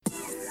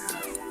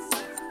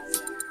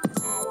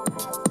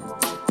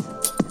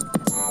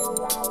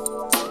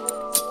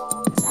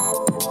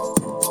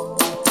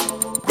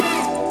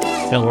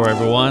Hello,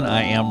 everyone.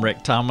 I am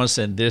Rick Thomas,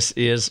 and this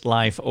is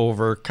Life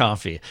Over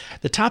Coffee.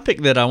 The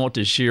topic that I want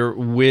to share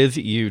with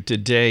you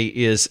today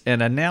is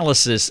an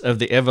analysis of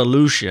the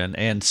evolution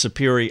and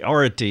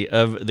superiority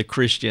of the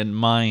Christian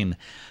mind.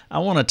 I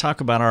want to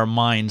talk about our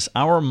minds.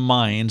 Our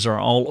minds are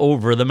all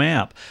over the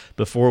map.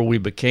 Before we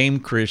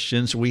became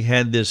Christians, we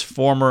had this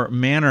former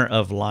manner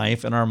of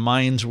life, and our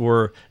minds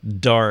were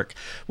dark.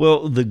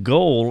 Well, the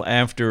goal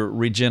after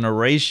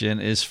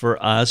regeneration is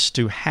for us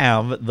to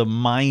have the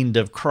mind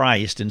of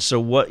Christ. And so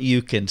what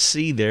you can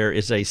see there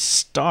is a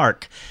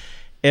stark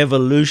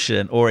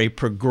evolution or a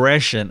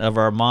progression of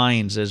our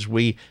minds as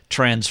we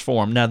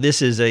transform. Now,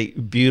 this is a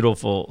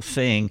beautiful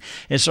thing.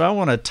 And so I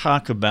want to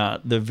talk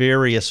about the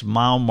various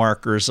mile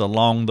markers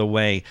along the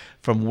way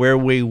from where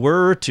we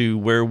were to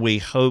where we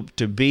hope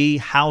to be,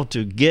 how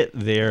to get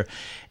there.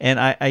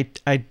 And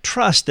I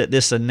trust that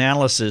this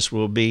analysis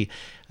will be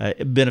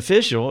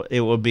beneficial.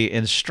 It will be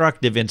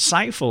instructive,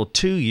 insightful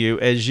to you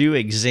as you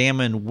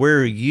examine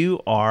where you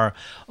are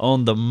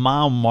on the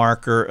mile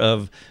markers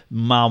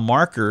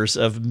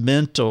of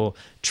mental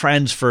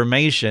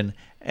transformation.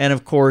 And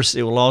of course,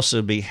 it will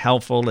also be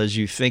helpful as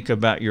you think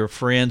about your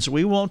friends.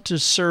 We want to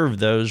serve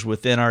those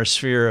within our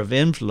sphere of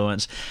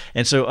influence.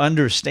 And so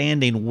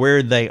understanding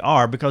where they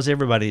are, because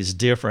everybody is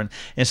different,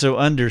 and so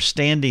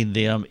understanding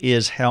them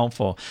is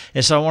helpful.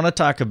 And so I want to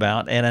talk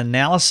about an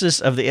analysis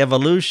of the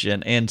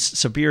evolution and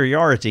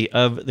superiority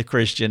of the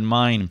Christian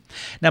mind.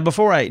 Now,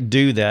 before I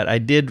do that, I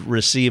did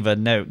receive a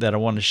note that I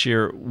want to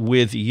share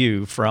with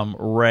you from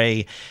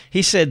Ray.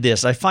 He said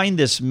this: I find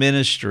this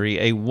ministry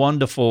a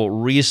wonderful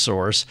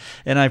resource,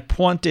 and I've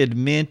pointed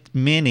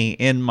many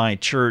in my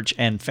church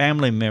and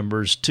family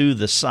members to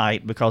the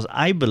site because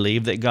I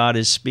believe that God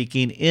is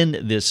speaking in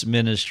this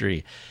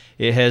ministry.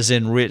 It has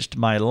enriched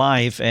my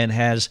life and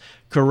has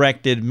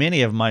corrected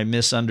many of my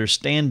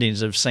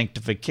misunderstandings of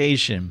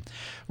sanctification.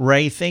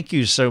 Ray, thank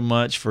you so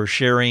much for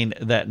sharing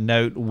that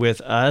note with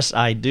us.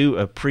 I do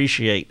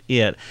appreciate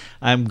it.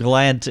 I'm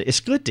glad it's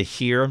good to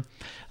hear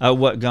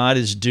what God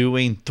is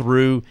doing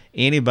through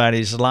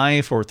anybody's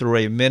life or through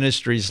a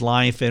ministry's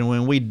life. And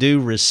when we do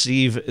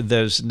receive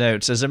those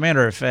notes, as a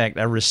matter of fact,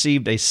 I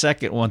received a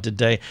second one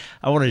today.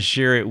 I want to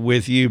share it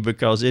with you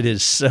because it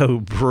is so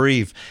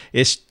brief.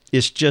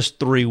 It's just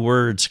 3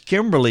 words.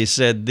 Kimberly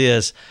said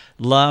this: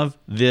 love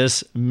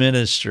this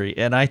ministry.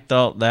 And I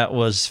thought that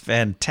was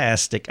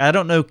fantastic. I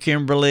don't know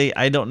Kimberly.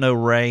 I don't know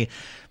Ray.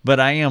 But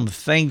I am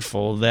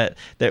thankful that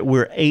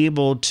we're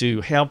able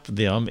to help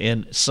them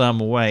in some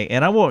way.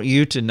 And I want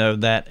you to know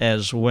that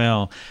as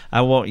well. I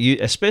want you,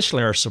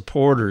 especially our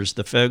supporters,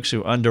 the folks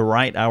who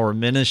underwrite our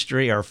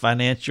ministry, our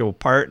financial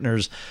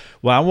partners,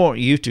 well, I want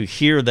you to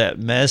hear that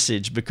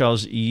message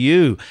because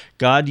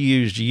God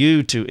used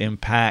you to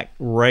impact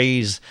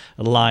Ray's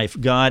life.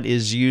 God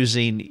is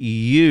using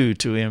you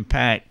to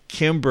impact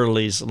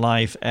Kimberly's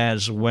life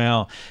as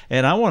well.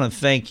 And I want to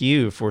thank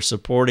you for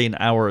supporting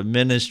our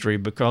ministry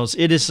because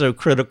it is so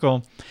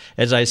critical.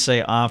 As I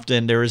say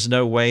often, there is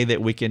no way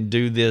that we can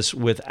do this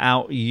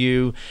without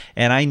you.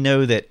 And I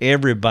know that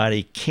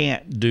everybody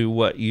can't do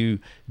what you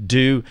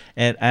do,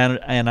 and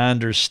I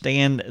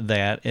understand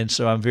that. And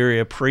so I'm very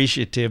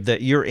appreciative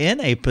that you're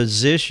in a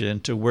position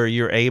to where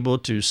you're able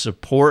to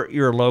support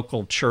your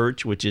local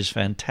church, which is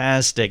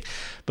fantastic,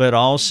 but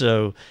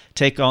also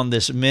take on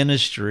this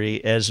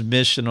ministry as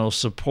missional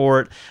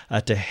support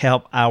to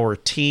help our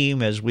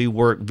team as we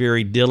work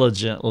very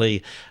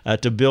diligently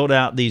to build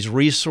out these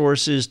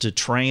resources, to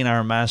train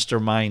our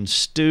mastermind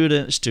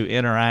students, to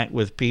interact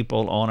with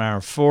people on our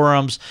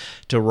forums,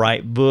 to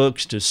write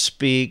books, to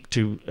speak,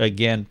 to,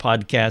 again,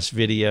 podcast,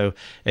 video,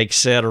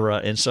 etc.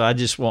 And so I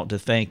just want to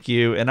thank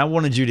you. And I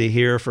wanted you to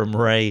hear from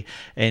Ray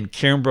and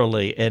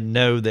Kimberly and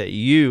know that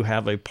you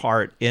have a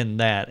part in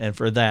that. And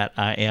for that,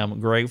 I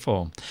am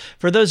grateful.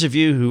 For those of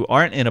you who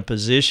aren't in a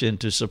position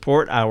to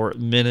support our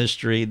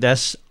ministry,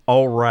 that's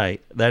all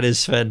right. That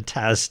is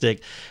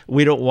fantastic.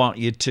 We don't want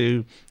you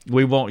to.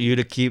 We want you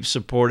to keep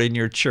supporting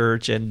your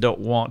church and don't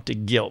want to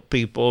guilt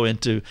people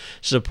into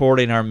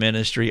supporting our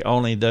ministry,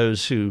 only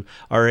those who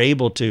are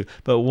able to.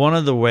 But one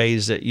of the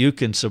ways that you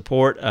can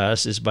support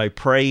us is by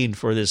praying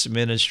for this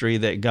ministry,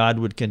 that God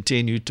would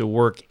continue to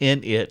work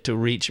in it to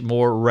reach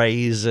more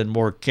Rays and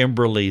more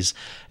Kimberlys,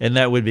 and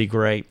that would be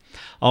great.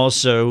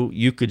 Also,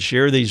 you could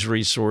share these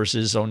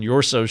resources on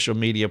your social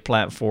media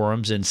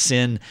platforms and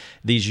send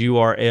these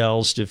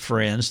URLs to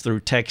friends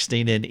through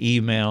texting and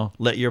email.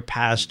 Let your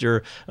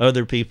pastor,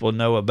 other people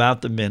know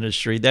about the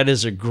ministry. That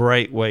is a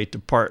great way to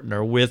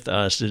partner with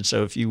us. And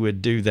so if you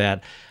would do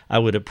that, I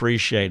would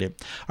appreciate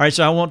it. All right,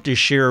 so I want to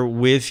share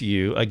with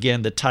you,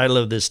 again, the title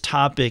of this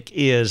topic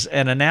is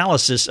An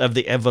Analysis of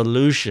the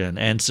Evolution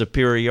and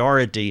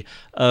Superiority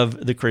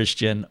of the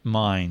Christian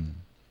Mind.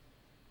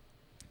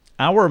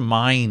 Our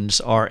minds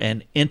are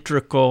an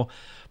integral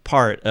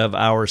part of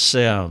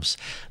ourselves.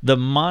 The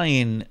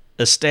mind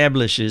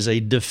establishes a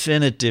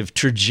definitive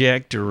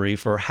trajectory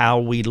for how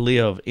we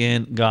live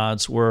in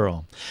God's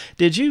world.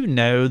 Did you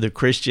know the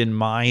Christian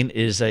mind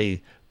is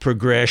a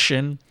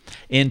progression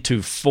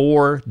into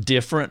 4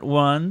 different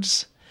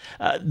ones?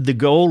 The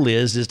goal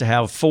is to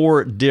have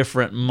 4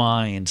 different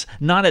minds,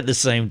 not at the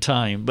same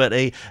time, but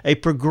a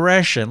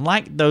progression,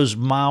 like those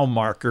mile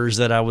markers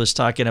that I was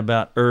talking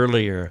about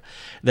earlier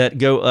that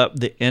go up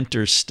the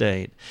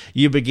interstate.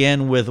 You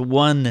begin with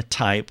one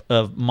type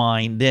of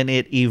mind, then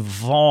it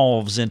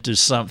evolves into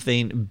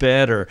something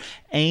better,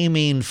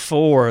 aiming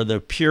for the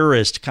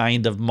purest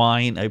kind of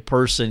mind a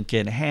person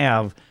can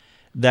have.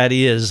 That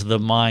is the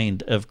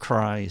mind of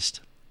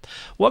Christ.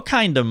 What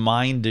kind of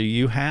mind do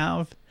you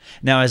have?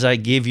 Now, as I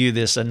give you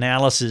this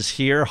analysis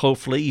here,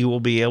 hopefully you will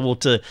be able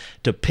to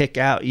pick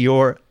out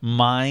your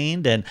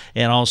mind. And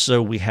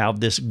also we have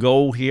this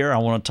goal here. I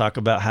want to talk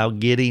about how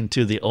getting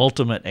to the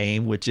ultimate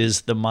aim, which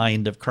is the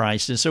mind of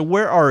Christ. And so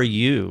where are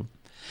you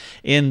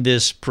in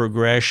this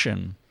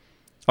progression?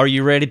 Are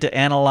you ready to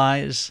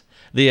analyze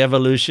the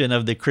evolution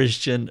of the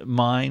Christian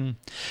mind?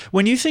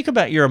 When you think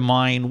about your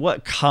mind,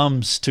 what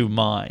comes to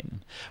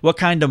mind? What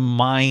kind of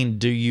mind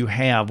do you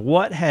have?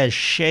 What has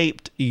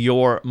shaped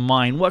your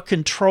mind? What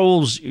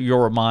controls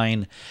your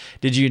mind?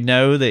 Did you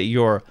know that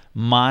your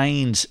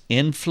mind's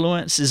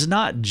influence is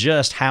not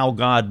just how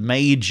God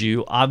made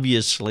you?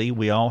 Obviously,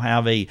 we all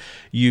have a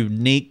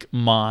unique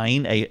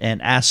mind,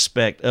 an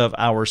aspect of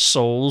our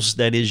souls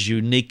that is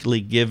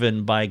uniquely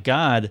given by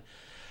God.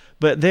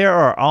 But there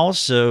are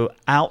also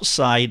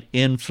outside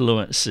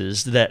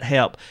influences that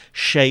help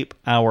shape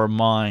our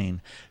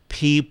mind.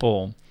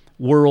 People,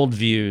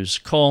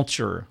 worldviews,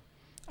 culture,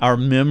 our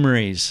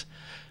memories,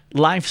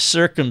 life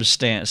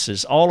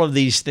circumstances, all of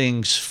these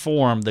things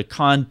form the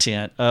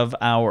content of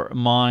our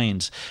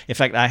minds. In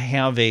fact, I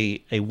have a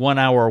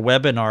 1-hour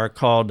webinar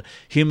called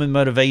Human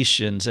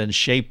Motivations and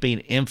Shaping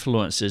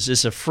Influences.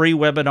 It's a free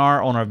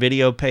webinar on our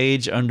video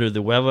page under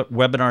the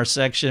webinar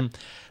section.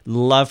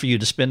 Love for you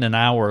to spend an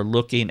hour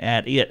looking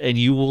at it, and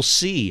you will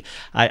see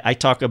I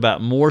talk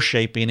about more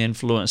shaping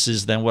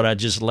influences than what I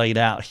just laid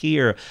out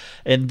here.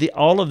 And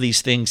all of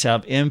these things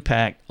have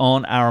impact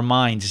on our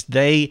minds.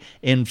 They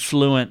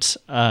influence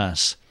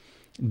us.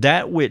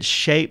 That which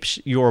shapes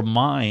your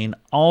mind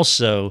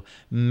also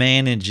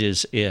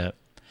manages it.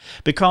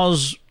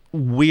 Because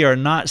we are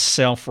not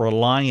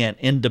self-reliant,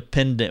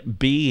 independent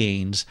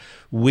beings,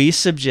 we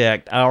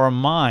subject our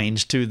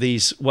minds to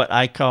these, what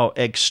I call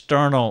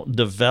external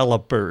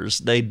developers.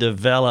 They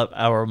develop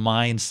our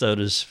minds, so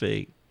to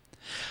speak.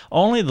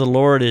 Only the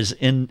Lord is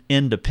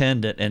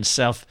independent and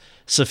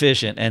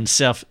self-sufficient and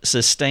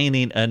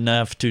self-sustaining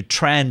enough to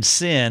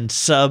transcend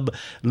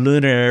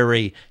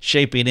sublunary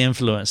shaping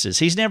influences.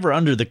 He's never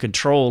under the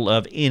control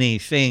of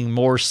anything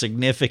more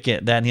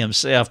significant than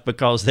himself,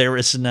 because there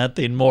is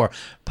nothing more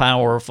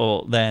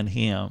powerful than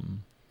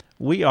him.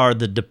 We are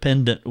the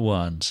dependent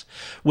ones,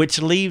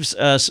 which leaves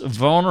us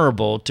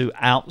vulnerable to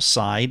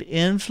outside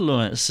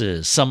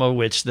influences, some of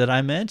which that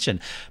I mentioned.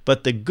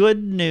 But the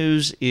good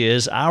news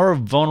is our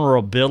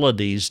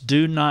vulnerabilities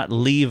do not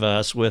leave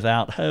us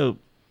without hope,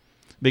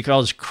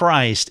 because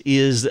Christ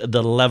is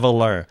the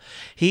leveler.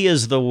 He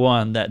is the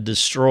one that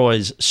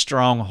destroys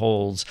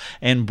strongholds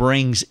and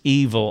brings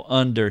evil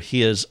under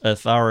his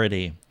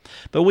authority.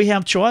 But we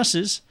have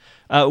choices.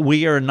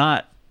 We are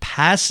not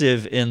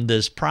passive in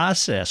this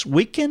process.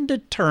 We can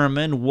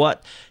determine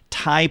what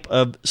type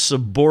of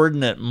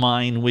subordinate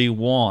mind we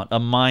want, a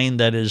mind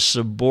that is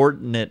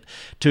subordinate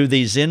to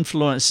these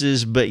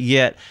influences, but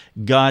yet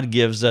God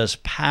gives us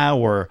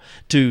power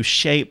to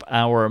shape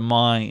our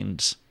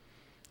minds.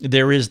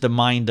 There is the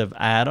mind of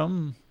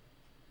Adam.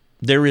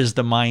 There is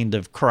the mind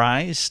of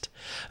Christ.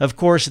 Of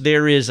course,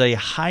 there is a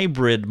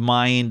hybrid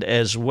mind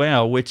as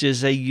well, which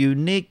is a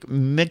unique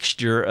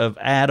mixture of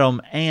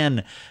Adam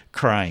and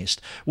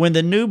Christ. When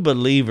the new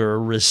believer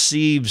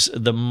receives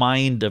the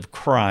mind of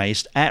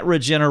Christ at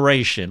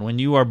regeneration, when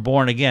you are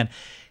born again,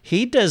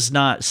 he does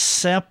not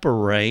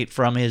separate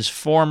from his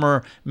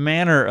former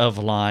manner of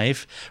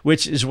life,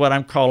 which is what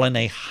I'm calling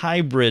a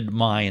hybrid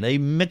mind, a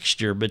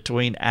mixture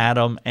between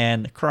Adam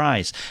and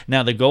Christ.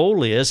 Now, the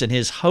goal is, and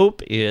his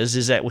hope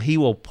is that he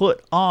will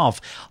put off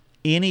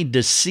any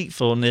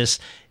deceitfulness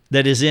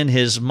that is in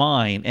his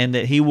mind, and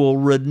that he will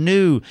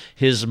renew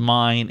his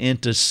mind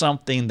into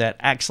something that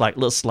acts like,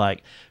 looks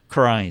like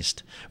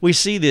Christ. We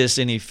see this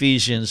in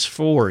Ephesians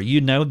 4.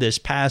 You know this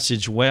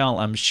passage well,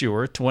 I'm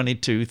sure,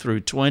 22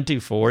 through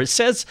 24.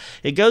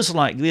 It goes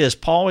like this.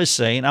 Paul is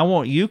saying, I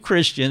want you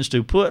Christians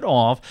to put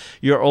off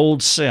your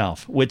old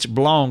self, which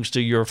belongs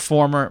to your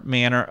former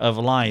manner of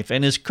life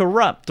and is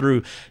corrupt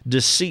through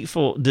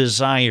deceitful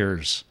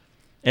desires.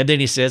 And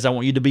then he says, I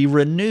want you to be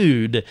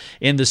renewed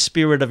in the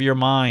spirit of your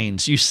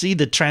minds. You see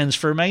the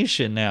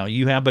transformation now.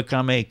 You have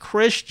become a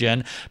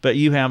Christian, but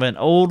you have an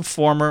old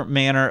former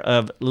manner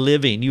of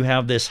living. You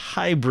have this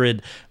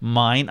hybrid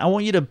mind. I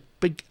want you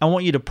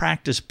to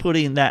practice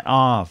putting that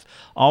off.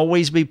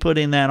 Always be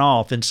putting that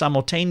off. And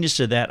simultaneous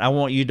to that, I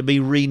want you to be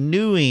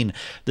renewing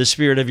the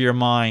spirit of your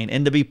mind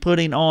and to be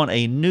putting on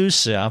a new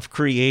self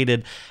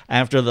created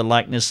after the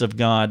likeness of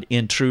God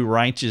in true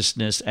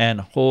righteousness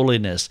and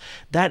holiness.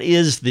 That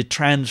is the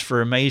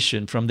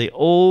transformation from the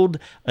old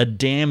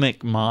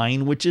Adamic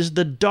mind, which is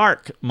the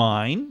dark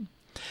mind,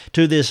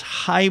 to this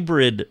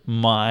hybrid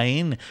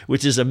mind,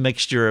 which is a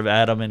mixture of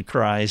Adam and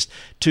Christ,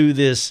 to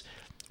this,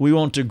 we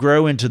want to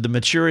grow into the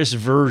maturest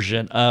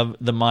version of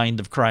the mind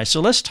of Christ. So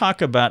let's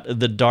talk about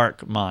the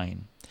dark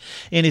mind.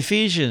 In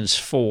Ephesians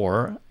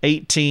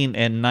 4:18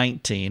 and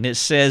 19, it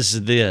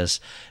says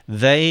this: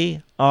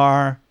 they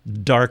are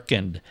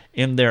darkened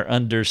in their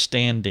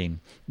understanding.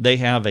 They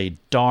have a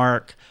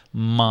dark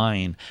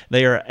mind.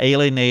 They are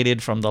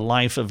alienated from the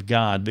life of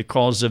God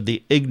because of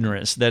the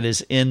ignorance that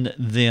is in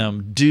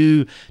them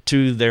due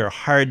to their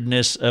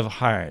hardness of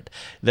heart.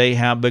 They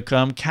have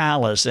become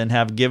callous and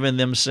have given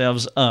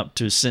themselves up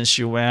to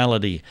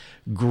sensuality,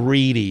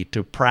 greedy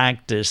to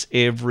practice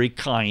every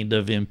kind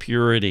of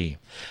impurity.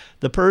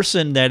 The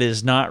person that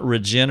is not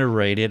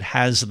regenerated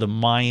has the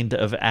mind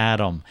of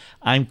Adam.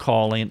 I'm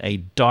calling a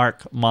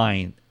dark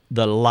mind.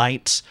 The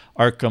lights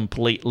are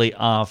completely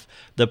off.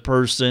 The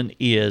person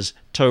is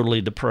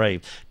totally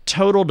depraved.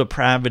 Total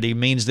depravity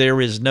means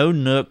there is no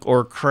nook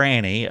or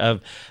cranny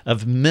of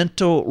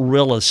mental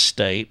real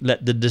estate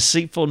that the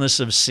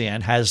deceitfulness of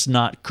sin has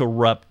not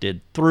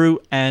corrupted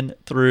through and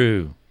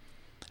through.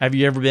 Have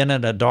you ever been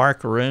in a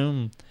dark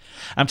room?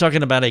 I'm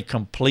talking about a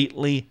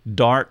completely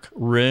dark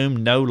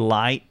room, no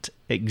light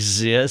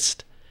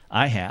exists.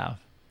 I have.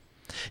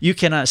 You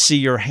cannot see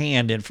your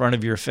hand in front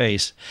of your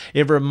face.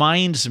 It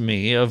reminds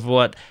me of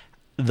what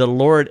the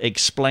Lord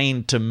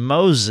explained to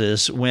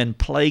Moses when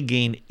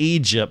plaguing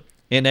Egypt.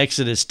 In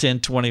Exodus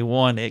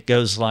 10:21, it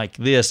goes like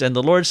this: and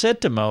the Lord said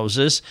to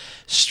Moses,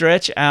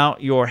 stretch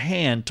out your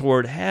hand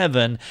toward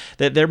heaven,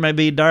 that there may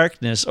be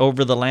darkness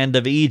over the land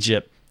of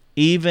Egypt,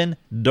 even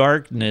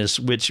darkness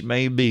which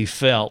may be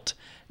felt.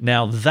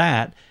 Now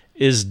that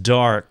is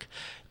dark.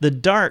 The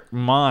dark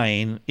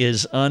mind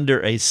is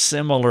under a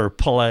similar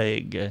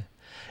plague.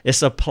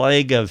 It's a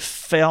plague of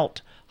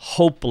felt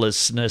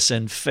hopelessness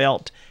and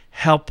felt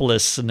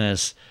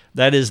helplessness.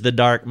 That is the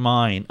dark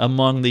mind,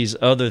 among these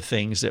other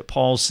things that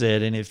Paul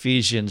said in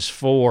Ephesians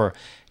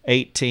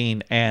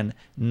 4:18 and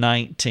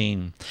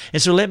 19.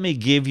 And so let me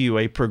give you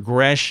a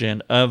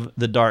progression of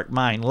the dark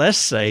mind. Let's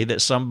say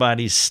that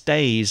somebody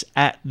stays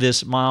at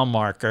this mile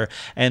marker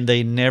and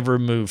they never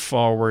move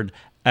forward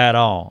at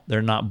all.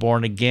 They're not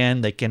born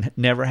again. They can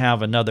never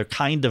have another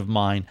kind of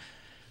mind.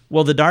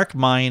 Well, the dark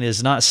mind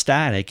is not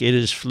static. It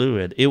is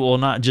fluid. It will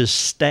not just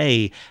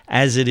stay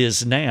as it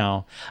is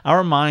now.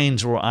 Our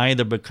minds will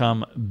either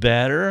become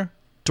better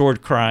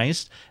toward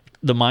Christ,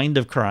 the mind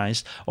of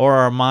Christ, or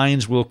our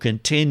minds will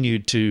continue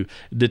to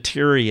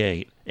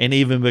deteriorate and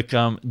even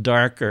become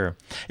darker.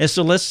 And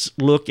so let's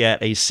look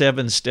at a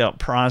 7-step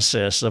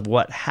process of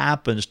what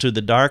happens to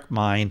the dark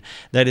mind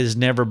that is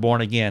never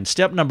born again.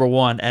 Step number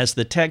 1, as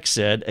the text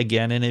said,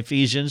 again in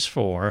Ephesians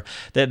 4,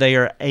 that they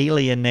are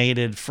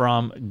alienated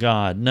from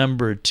God.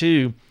 Number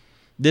 2,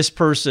 this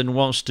person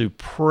wants to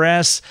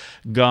press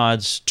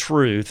God's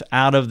truth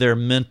out of their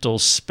mental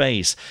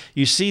space.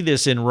 You see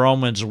this in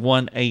Romans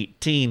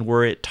 1:18,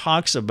 where it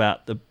talks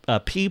about the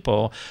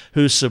people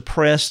who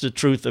suppress the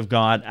truth of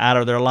God out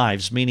of their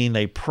lives, meaning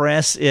they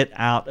press it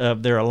out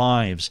of their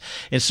lives.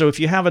 And so if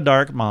you have a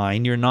dark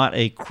mind, you're not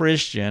a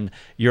Christian,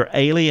 you're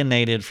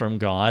alienated from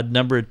God.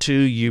 Number 2,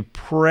 you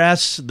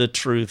press the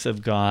truth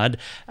of God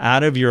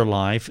out of your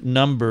life.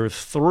 Number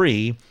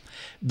 3,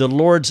 the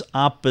Lord's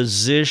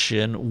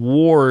opposition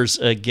wars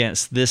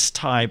against this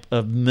type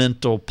of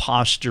mental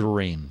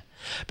posturing,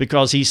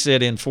 because he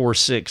said in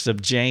 4:6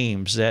 of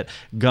James that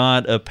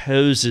God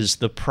opposes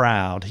the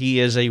proud. He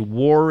is a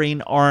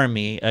warring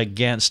army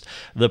against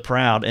the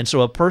proud. And so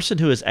a person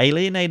who is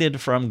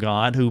alienated from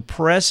God, who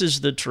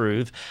presses the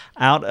truth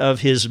out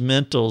of his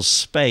mental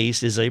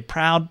space, is a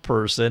proud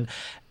person.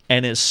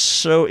 And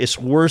it's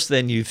worse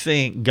than you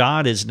think.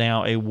 God is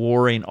now a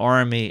warring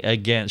army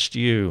against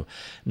you.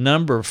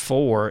 Number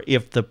 4,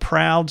 if the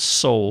proud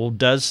soul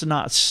does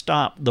not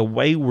stop the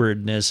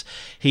waywardness,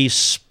 he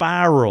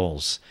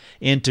spirals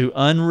into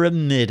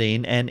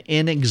unremitting and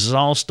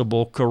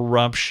inexhaustible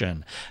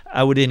corruption.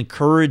 I would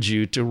encourage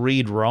you to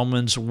read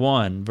Romans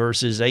 1,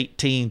 verses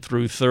 18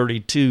 through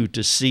 32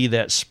 to see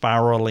that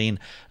spiraling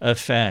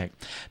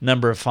effect.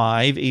 Number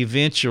 5,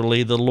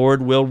 eventually the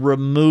Lord will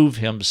remove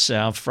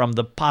himself from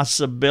the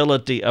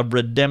possibility of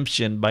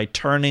redemption by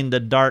turning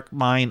the dark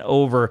mind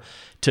over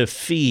to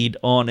feed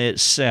on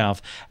itself,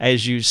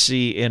 as you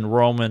see in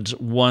Romans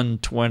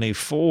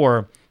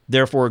 1:24.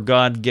 Therefore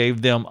God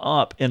gave them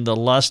up in the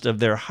lust of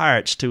their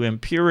hearts to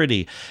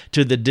impurity,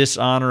 to the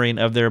dishonoring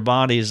of their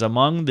bodies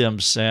among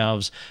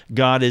themselves.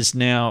 God is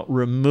now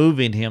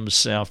removing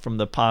himself from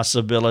the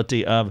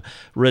possibility of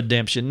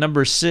redemption.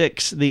 Number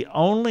 6, the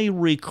only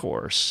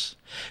recourse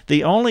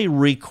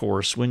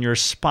when you're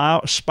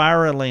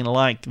spiraling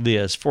like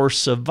this for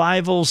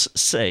survival's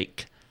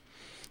sake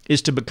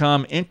is to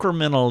become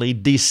incrementally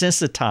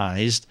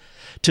desensitized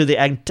to the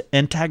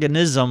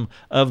antagonism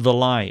of the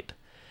light.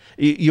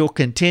 You'll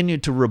continue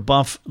to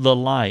rebuff the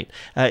light.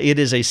 It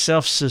is a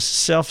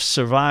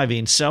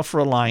self-surviving,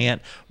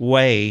 self-reliant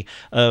way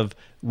of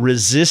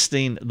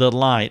resisting the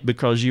light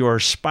because you are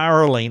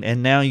spiraling,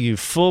 and now you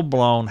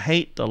full-blown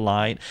hate the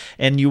light,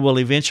 and you will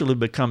eventually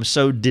become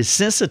so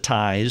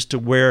desensitized to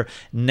where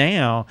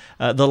now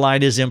the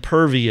light is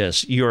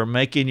impervious. You are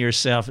making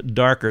yourself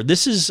darker.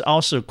 This is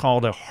also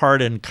called a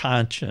hardened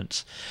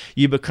conscience.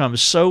 You become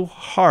so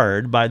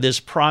hard by this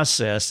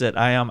process that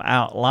I am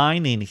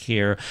outlining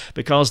here.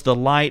 Because the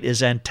light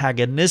is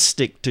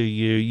antagonistic to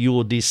you, you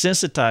will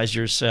desensitize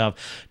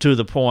yourself to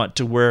the point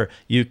to where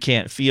you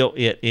can't feel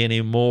it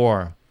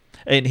anymore.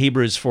 In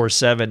Hebrews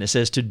 4:7, it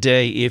says,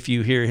 "Today, if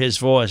you hear his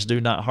voice,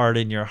 do not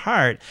harden your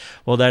heart."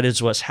 Well, that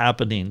is what's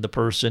happening. The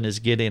person is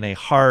getting a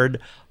hard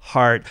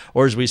heart,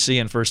 or as we see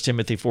in 1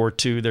 Timothy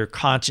 4:2, their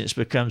conscience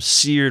becomes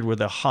seared with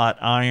a hot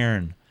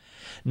iron.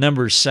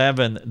 Number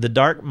 7, the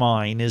dark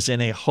mind is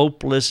in a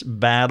hopeless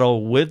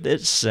battle with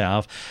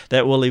itself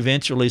that will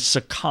eventually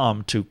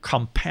succumb to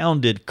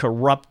compounded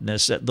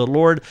corruptness that the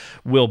Lord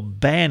will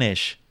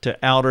banish to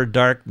outer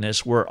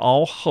darkness where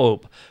all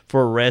hope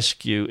for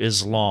rescue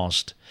is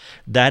lost.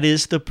 That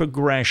is the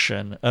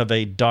progression of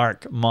a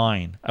dark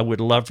mind. I would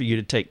love for you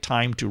to take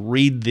time to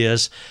read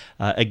this.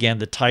 Again,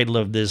 the title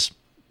of this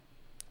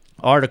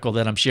article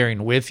that I'm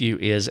sharing with you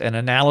is An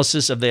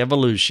Analysis of the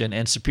Evolution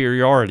and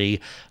Superiority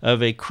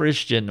of a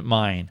Christian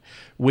Mind.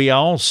 We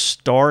all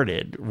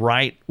started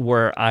right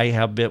where I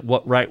have been,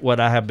 what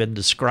I have been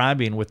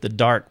describing with the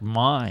dark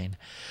mind.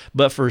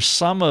 But for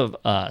some of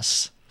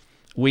us,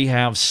 we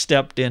have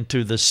stepped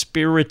into the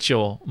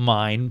spiritual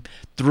mind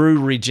through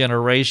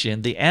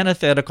regeneration. The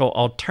antithetical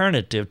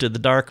alternative to the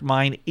dark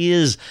mind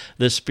is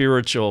the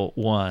spiritual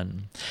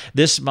one.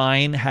 This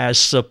mind has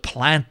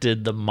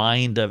supplanted the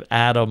mind of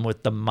Adam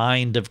with the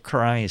mind of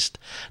Christ.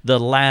 The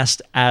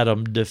last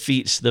Adam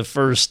defeats the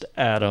first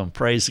Adam.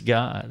 Praise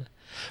God.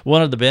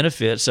 One of the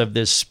benefits of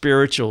this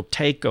spiritual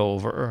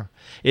takeover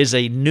is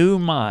a new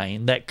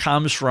mind that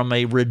comes from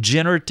a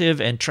regenerative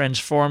and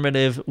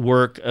transformative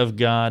work of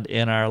God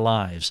in our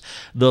lives.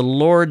 The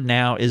Lord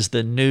now is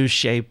the new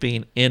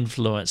shaping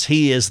influence.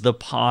 He is the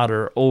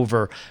potter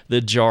over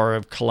the jar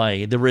of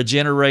clay. The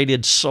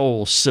regenerated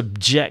soul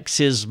subjects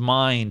his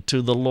mind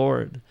to the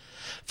Lord.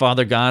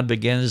 Father God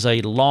begins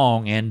a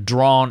long and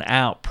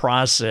drawn-out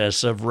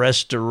process of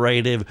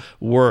restorative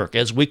work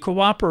as we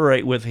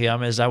cooperate with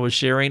him, as I was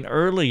sharing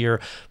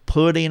earlier,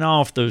 putting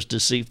off those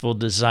deceitful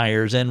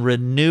desires and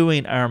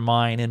renewing our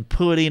mind and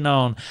putting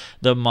on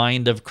the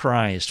mind of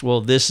Christ. Well,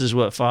 this is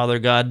what Father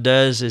God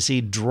does, is he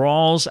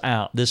draws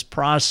out this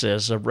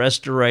process of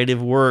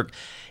restorative work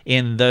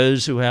in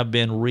those who have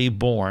been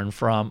reborn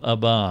from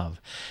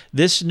above.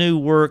 This new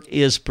work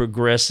is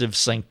progressive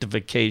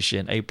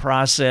sanctification, a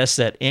process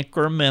that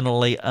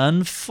incrementally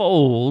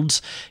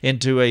unfolds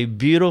into a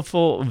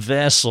beautiful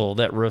vessel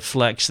that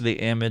reflects the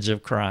image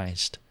of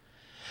Christ.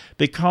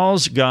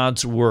 Because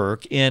God's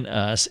work in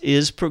us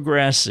is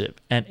progressive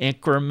and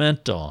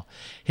incremental,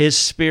 his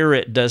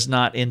Spirit does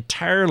not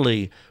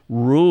entirely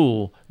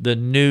rule the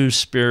new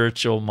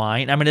spiritual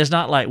mind. I mean, it's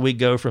not like we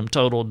go from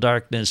total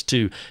darkness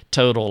to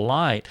total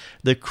light.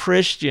 The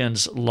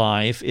Christian's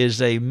life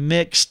is a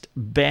mixed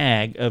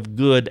bag of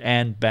good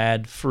and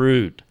bad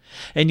fruit.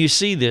 And you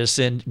see this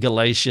in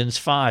Galatians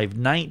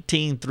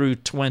 5:19 through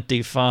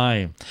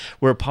 25,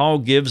 where Paul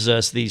gives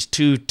us these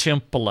two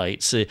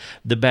templates,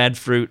 the bad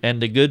fruit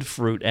and the good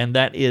fruit, and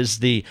that is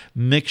the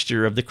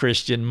mixture of the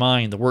Christian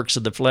mind. The works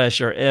of the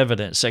flesh are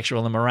evident: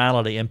 sexual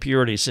immorality,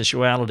 impurity,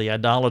 sensuality,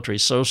 idolatry,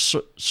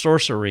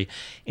 sorcery,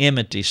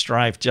 enmity,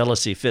 strife,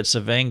 jealousy, fits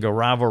of anger,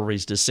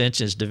 rivalries,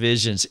 dissensions,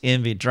 divisions,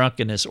 envy,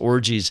 drunkenness,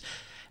 orgies,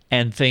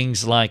 and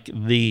things like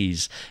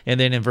these. And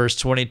then in verse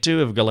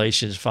 22 of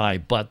Galatians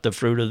 5, but the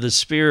fruit of the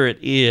Spirit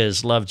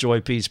is love, joy,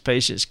 peace,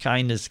 patience,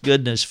 kindness,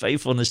 goodness,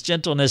 faithfulness,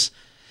 gentleness,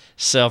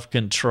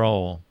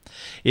 self-control.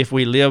 If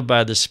we live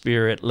by the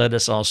Spirit, let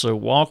us also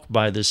walk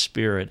by the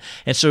Spirit.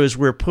 And so as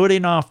we're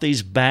putting off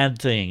these bad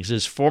things,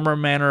 this former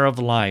manner of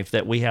life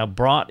that we have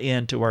brought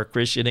into our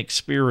Christian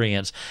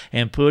experience,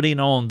 and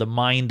putting on the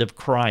mind of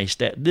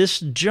Christ, at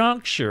this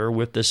juncture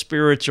with the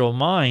spiritual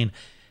mind,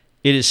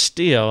 it is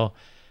still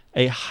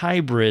a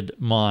hybrid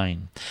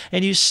mind.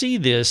 And you see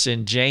this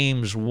in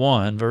James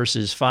 1,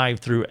 verses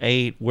 5 through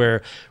 8,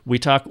 where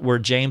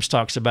James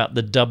talks about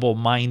the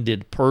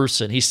double-minded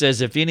person. He says,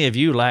 if any of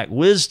you lack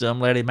wisdom,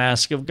 let him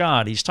ask of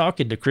God. He's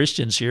talking to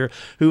Christians here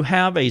who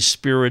have a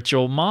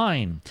spiritual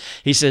mind.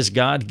 He says,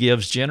 God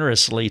gives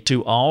generously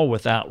to all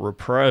without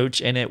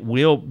reproach, and it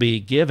will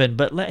be given,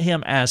 but let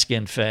him ask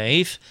in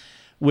faith,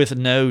 with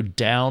no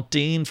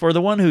doubting. For the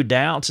one who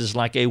doubts is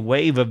like a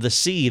wave of the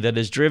sea that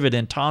is driven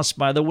and tossed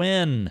by the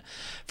wind.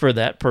 For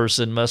that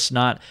person must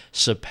not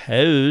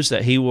suppose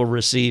that he will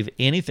receive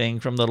anything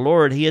from the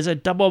Lord. He is a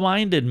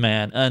double-minded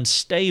man,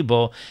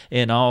 unstable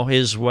in all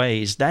his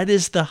ways. That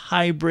is the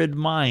hybrid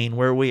mind,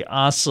 where we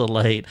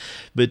oscillate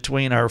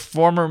between our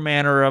former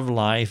manner of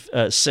life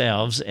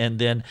selves and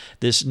then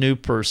this new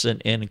person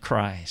in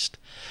Christ.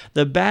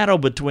 The battle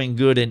between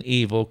good and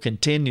evil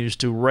continues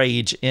to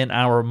rage in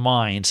our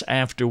minds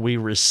after we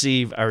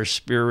receive our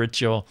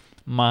spiritual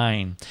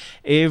mind.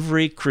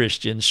 Every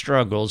Christian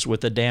struggles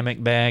with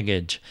Adamic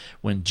baggage.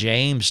 When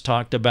James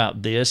talked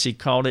about this, he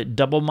called it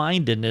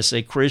double-mindedness,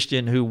 a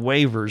Christian who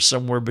wavers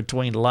somewhere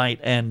between light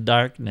and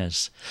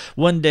darkness.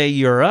 One day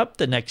you're up,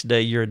 the next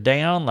day you're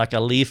down, like a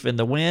leaf in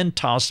the wind,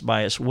 tossed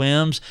by its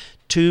whims.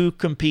 Two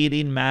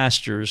competing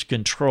masters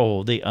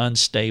control the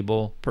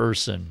unstable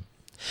person.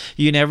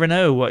 You never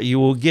know what you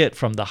will get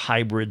from the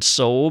hybrid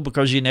soul,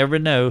 because you never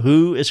know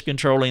who is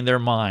controlling their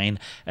mind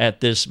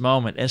at this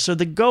moment. And so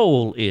the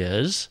goal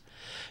is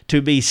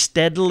to be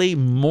steadily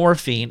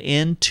morphing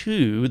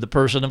into the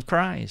person of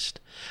Christ.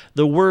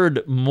 The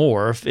word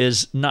morph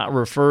is not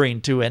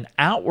referring to an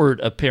outward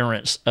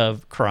appearance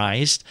of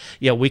Christ.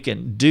 Yeah, we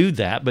can do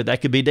that, but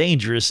that could be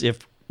dangerous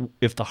if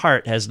the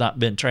heart has not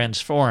been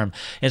transformed.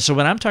 And so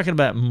when I'm talking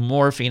about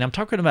morphing, I'm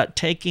talking about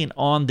taking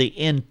on the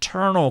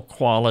internal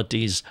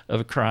qualities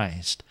of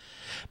Christ.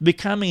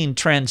 Becoming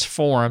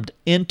transformed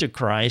into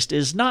Christ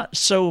is not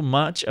so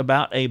much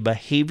about a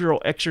behavioral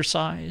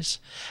exercise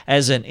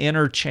as an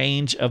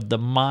interchange of the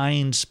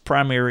mind's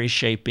primary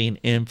shaping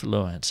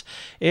influence.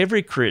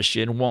 Every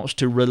Christian wants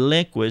to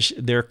relinquish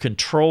their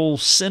control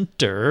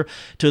center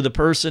to the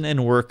person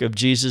and work of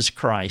Jesus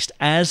Christ,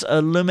 as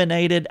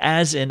illuminated,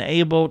 as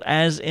enabled,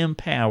 as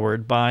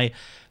empowered by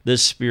the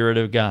Spirit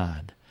of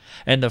God.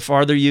 And the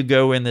farther you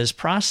go in this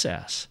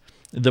process,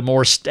 the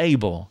more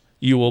stable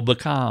you will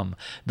become.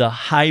 The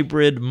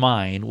hybrid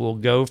mind will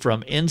go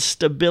from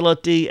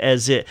instability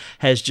as it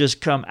has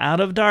just come out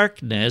of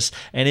darkness,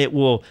 and it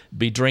will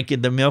be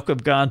drinking the milk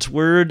of God's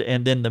Word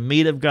and then the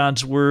meat of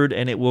God's Word,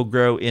 and it will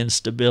grow in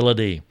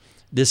stability.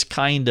 This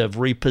kind of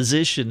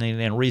repositioning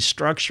and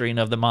restructuring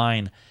of the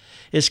mind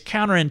is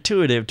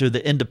counterintuitive to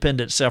the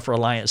independent,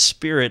 self-reliant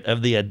spirit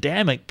of the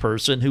Adamic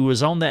person who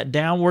was on that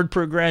downward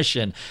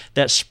progression,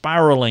 that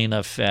spiraling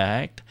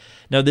effect.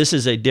 No, this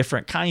is a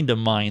different kind of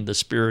mind, the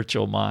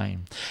spiritual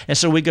mind. And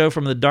so we go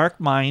from the dark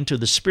mind to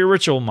the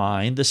spiritual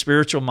mind. The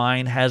spiritual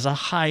mind has a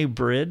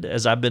hybrid,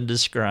 as I've been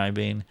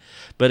describing.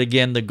 But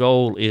again, the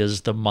goal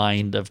is the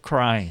mind of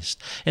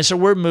Christ. And so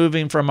we're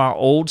moving from our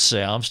old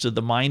selves to the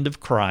mind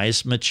of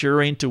Christ,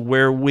 maturing to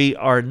where we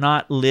are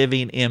not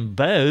living in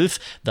both,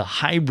 the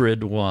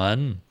hybrid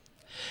one.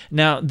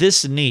 Now,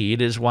 this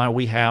need is why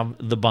we have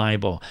the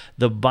Bible.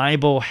 The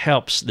Bible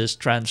helps this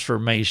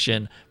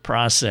transformation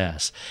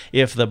process.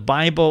 If the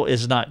Bible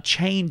is not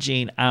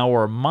changing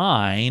our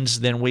minds,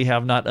 then we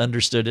have not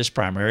understood its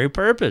primary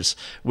purpose,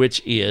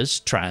 which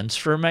is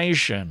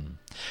transformation.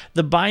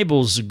 The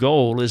Bible's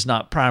goal is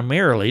not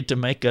primarily to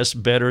make us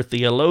better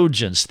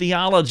theologians.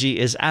 Theology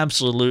is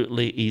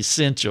absolutely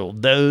essential,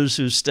 those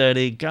who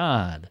study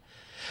God.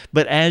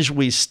 But as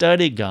we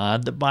study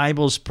God, the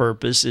Bible's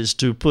purpose is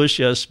to push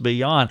us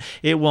beyond.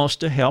 It wants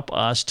to help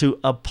us to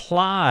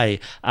apply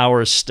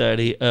our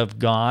study of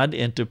God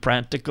into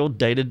practical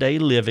day-to-day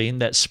living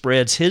that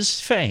spreads His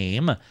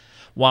fame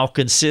while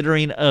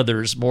considering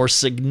others more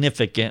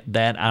significant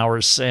than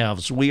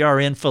ourselves. We are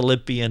in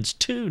Philippians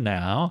 2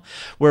 now,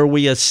 where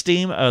we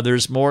esteem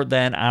others more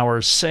than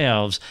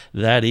ourselves.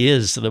 That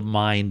is the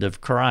mind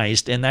of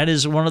Christ, and that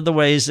is one of the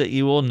ways that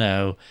you will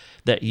know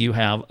that you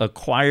have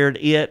acquired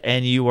it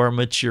and you are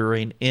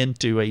maturing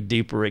into a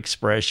deeper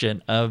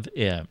expression of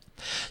it.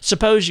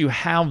 Suppose you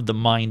have the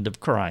mind of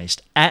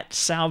Christ at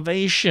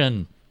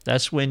salvation.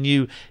 That's when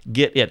you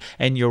get it,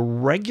 and you're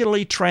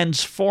regularly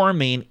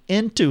transforming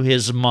into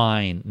His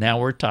mind. Now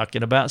we're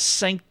talking about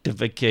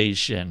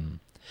sanctification.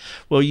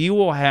 Well, you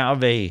will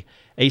have a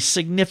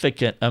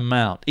significant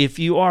amount. If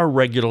you are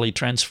regularly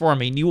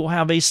transforming, you will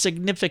have a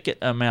significant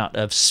amount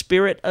of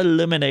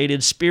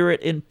Spirit-illuminated,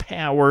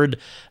 Spirit-empowered,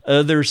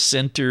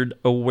 other-centered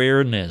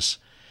awareness.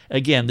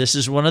 Again, this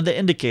is one of the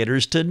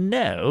indicators to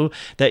know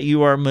that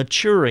you are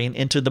maturing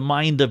into the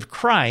mind of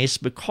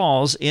Christ,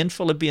 because in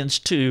Philippians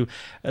 2,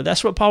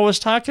 that's what Paul was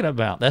talking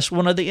about. That's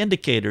one of the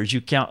indicators.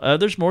 You count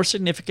others more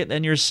significant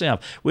than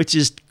yourself, which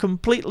is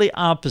completely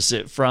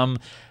opposite from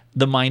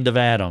the mind of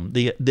Adam,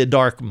 the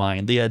dark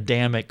mind, the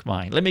Adamic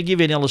mind. Let me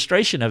give you an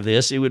illustration of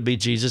this. It would be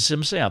Jesus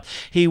Himself.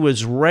 He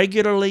was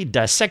regularly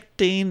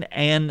dissecting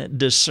and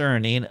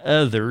discerning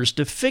others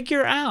to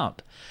figure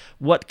out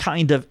what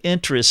kind of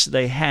interests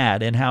they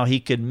had and how He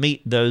could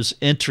meet those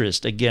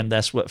interests. Again,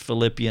 that's what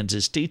Philippians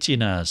is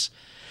teaching us.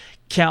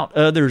 Count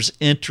others'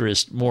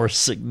 interest more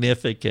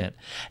significant.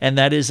 And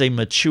that is a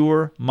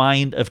mature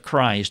mind of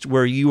Christ,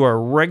 where you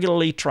are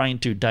regularly trying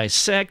to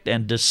dissect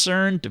and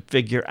discern to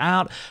figure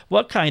out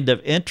what kind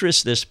of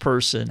interest this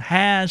person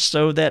has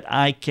so that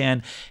I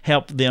can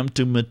help them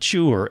to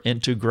mature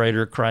into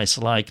greater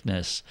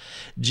Christ-likeness.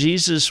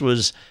 Jesus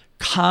was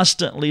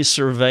constantly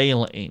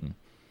surveilling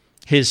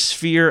His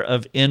sphere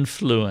of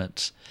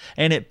influence,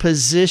 and it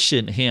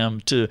positioned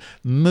Him to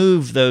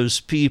move those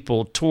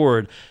people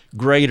toward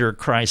greater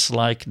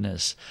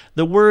Christ-likeness.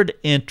 The word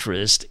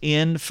interest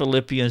in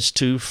Philippians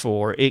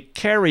 2:4, it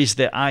carries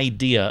the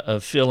idea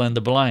of fill in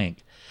the blank.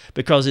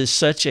 because it's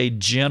such a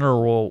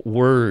general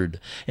word.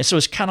 And so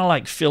it's kind of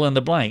like fill in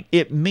the blank.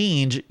 It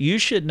means you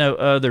should know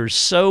others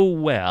so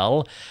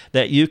well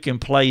that you can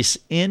place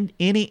in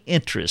any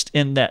interest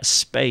in that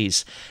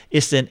space.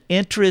 It's an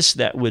interest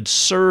that would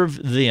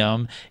serve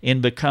them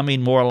in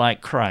becoming more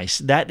like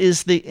Christ. That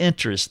is the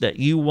interest that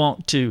you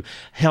want to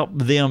help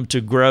them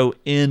to grow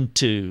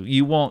into.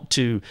 You want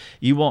to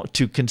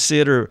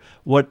consider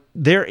what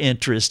their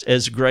interest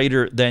as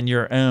greater than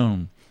your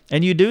own.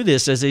 And you do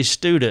this as a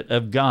student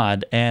of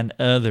God and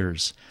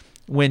others.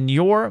 When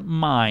your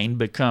mind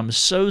becomes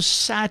so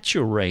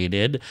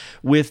saturated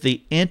with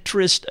the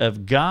interest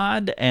of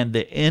God and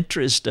the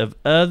interest of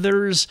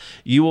others,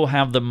 you will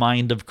have the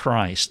mind of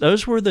Christ.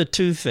 Those were the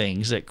two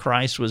things that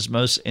Christ was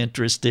most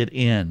interested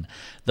in: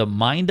 the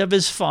mind of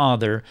his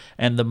Father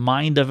and the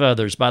mind of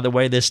others. By the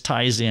way, this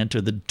ties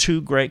into the two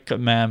great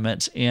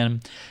commandments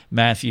in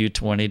Matthew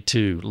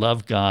 22,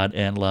 love God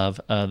and love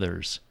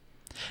others.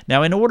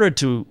 Now, in order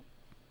to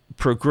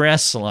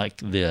progress like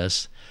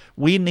this,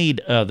 we need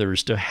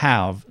others to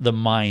have the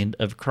mind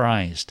of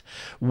Christ.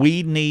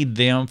 We need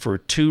them for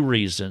two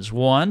reasons.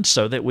 One,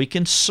 so that we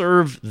can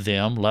serve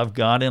them, love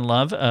God and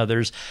love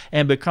others,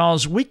 and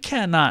because we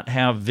cannot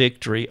have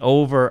victory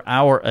over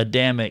our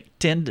Adamic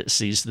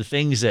tendencies, the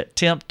things that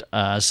tempt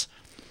us,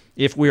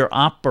 if we are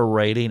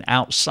operating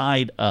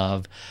outside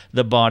of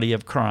the body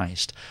of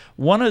Christ.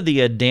 One of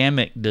the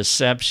Adamic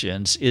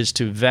deceptions is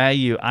to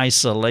value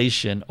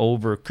isolation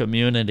over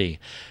community.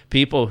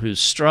 People who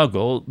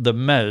struggle the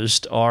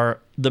most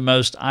are the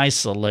most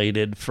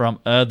isolated from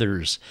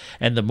others.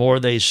 And the more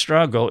they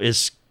struggle,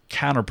 it's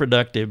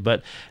counterproductive,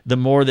 but the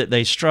more that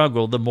they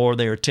struggle, the more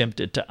they are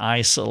tempted to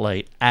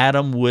isolate.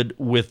 Adam would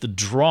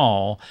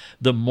withdraw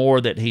the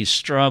more that he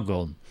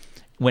struggled.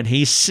 When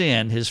he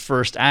sinned, his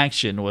first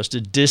action was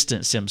to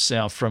distance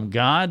himself from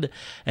God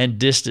and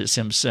distance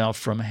himself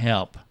from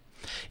help.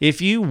 If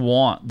you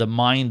want the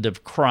mind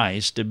of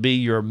Christ to be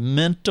your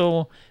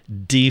mental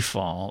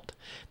default,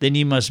 then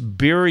you must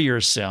bury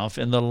yourself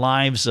in the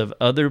lives of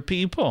other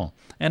people.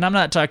 And I'm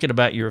not talking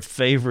about your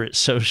favorite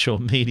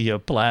social media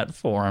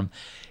platform.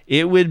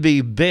 It would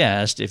be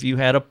best if you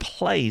had a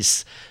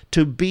place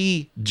to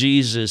be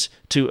Jesus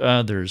to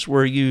others,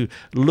 where you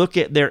look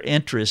at their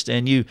interest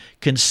and you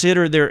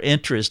consider their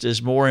interest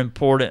as more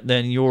important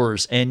than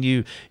yours, and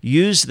you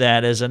use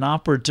that as an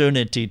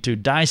opportunity to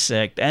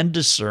dissect and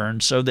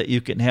discern so that you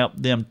can help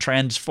them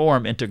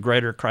transform into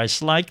greater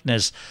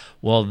Christ-likeness.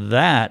 Well,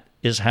 that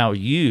is how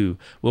you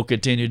will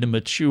continue to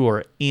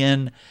mature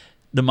in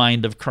the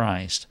mind of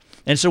Christ.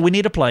 And so we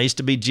need a place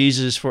to be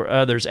Jesus for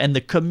others. And the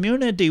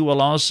community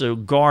will also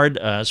guard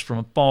us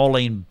from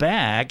falling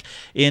back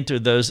into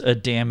those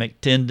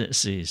Adamic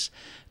tendencies.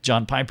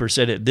 John Piper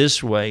said it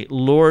this way: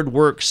 Lord,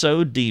 work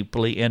so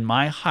deeply in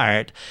my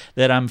heart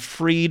that I'm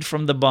freed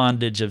from the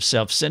bondage of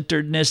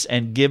self-centeredness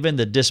and given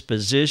the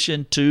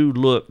disposition to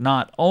look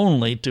not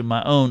only to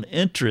my own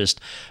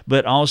interest,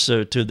 but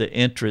also to the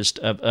interest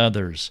of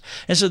others.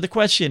 And so the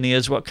question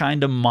is, what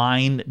kind of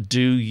mind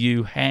do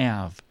you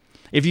have?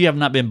 If you have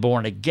not been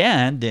born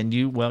again, then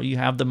you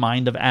have the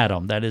mind of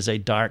Adam. That is a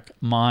dark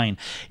mind.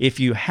 If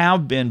you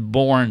have been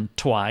born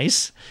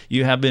twice,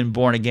 you have been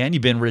born again,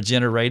 you've been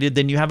regenerated,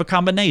 then you have a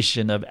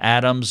combination of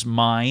Adam's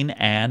mind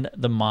and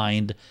the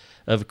mind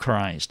of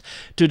Christ.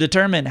 To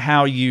determine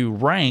how you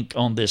rank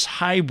on this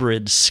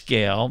hybrid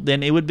scale,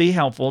 then it would be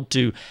helpful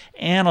to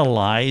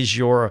analyze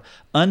your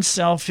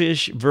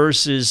unselfish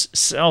versus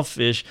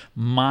selfish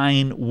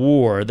mind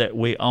war that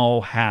we all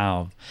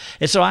have.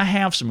 And so I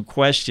have some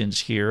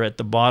questions here at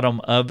the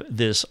bottom of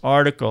this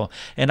article,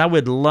 and I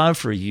would love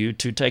for you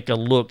to take a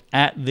look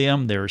at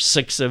them. There are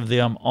 6 of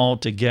them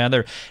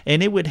altogether,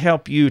 and it would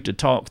help you to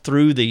talk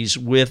through these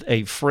with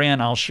a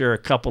friend. I'll share a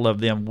couple of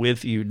them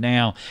with you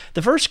now.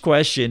 The first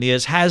question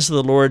is, has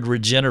the Lord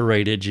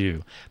regenerated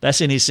you?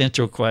 That's an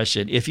essential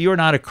question. If you're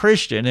not a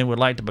Christian and would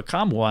like to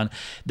become one,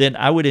 then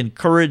I would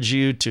encourage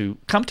you to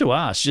come to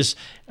us. Just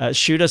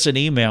shoot us an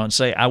email and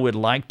say, I would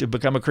like to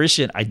become a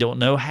Christian. I don't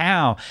know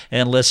how.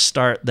 And let's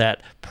start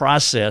that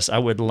process. I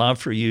would love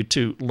for you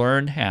to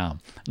learn how.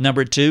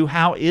 Number 2,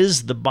 how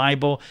is the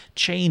Bible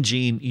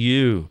changing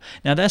you?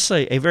 Now, that's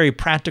a very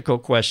practical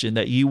question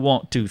that you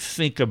want to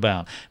think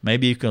about.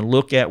 Maybe you can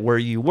look at where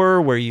you were,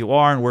 where you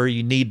are, and where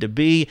you need to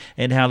be,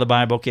 and how the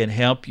Bible can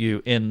help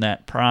you in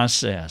that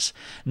process.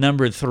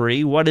 Number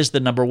 3, what is the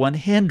number one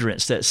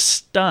hindrance that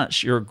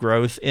stunts your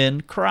growth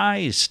in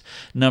Christ?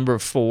 Number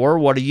 4,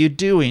 what are you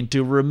doing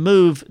to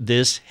remove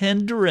this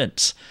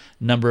hindrance?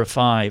 Number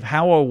 5,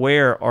 how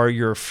aware are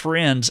your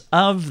friends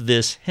of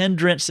this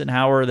hindrance, and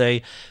how are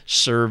they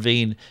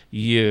serving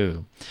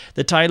you?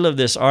 The title of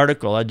this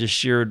article I just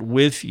shared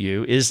with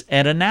you is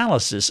An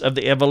Analysis of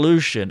the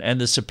Evolution and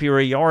the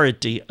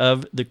Superiority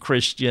of the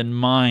Christian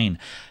Mind.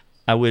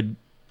 I would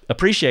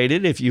appreciate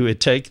it if you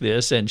would take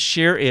this and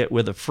share it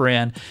with a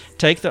friend.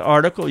 Take the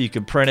article, you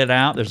can print it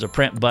out. There's a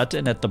print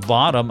button at the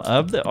bottom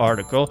of the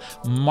article.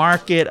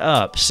 Mark it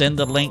up. Send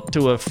the link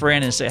to a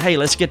friend and say, hey,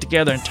 let's get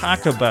together and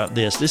talk about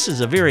this. This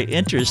is a very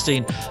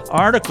interesting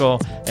article,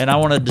 and I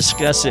want to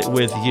discuss it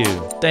with you.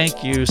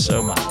 Thank you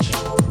so much.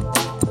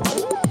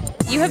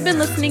 You have been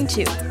listening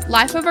to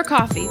Life Over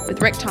Coffee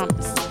with Rick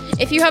Thomas.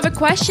 If you have a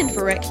question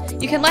for Rick,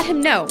 you can let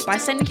him know by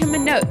sending him a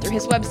note through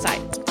his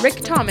website,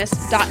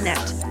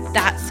 rickthomas.net.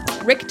 That's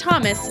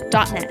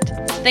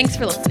rickthomas.net. Thanks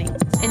for listening.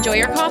 Enjoy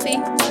your coffee.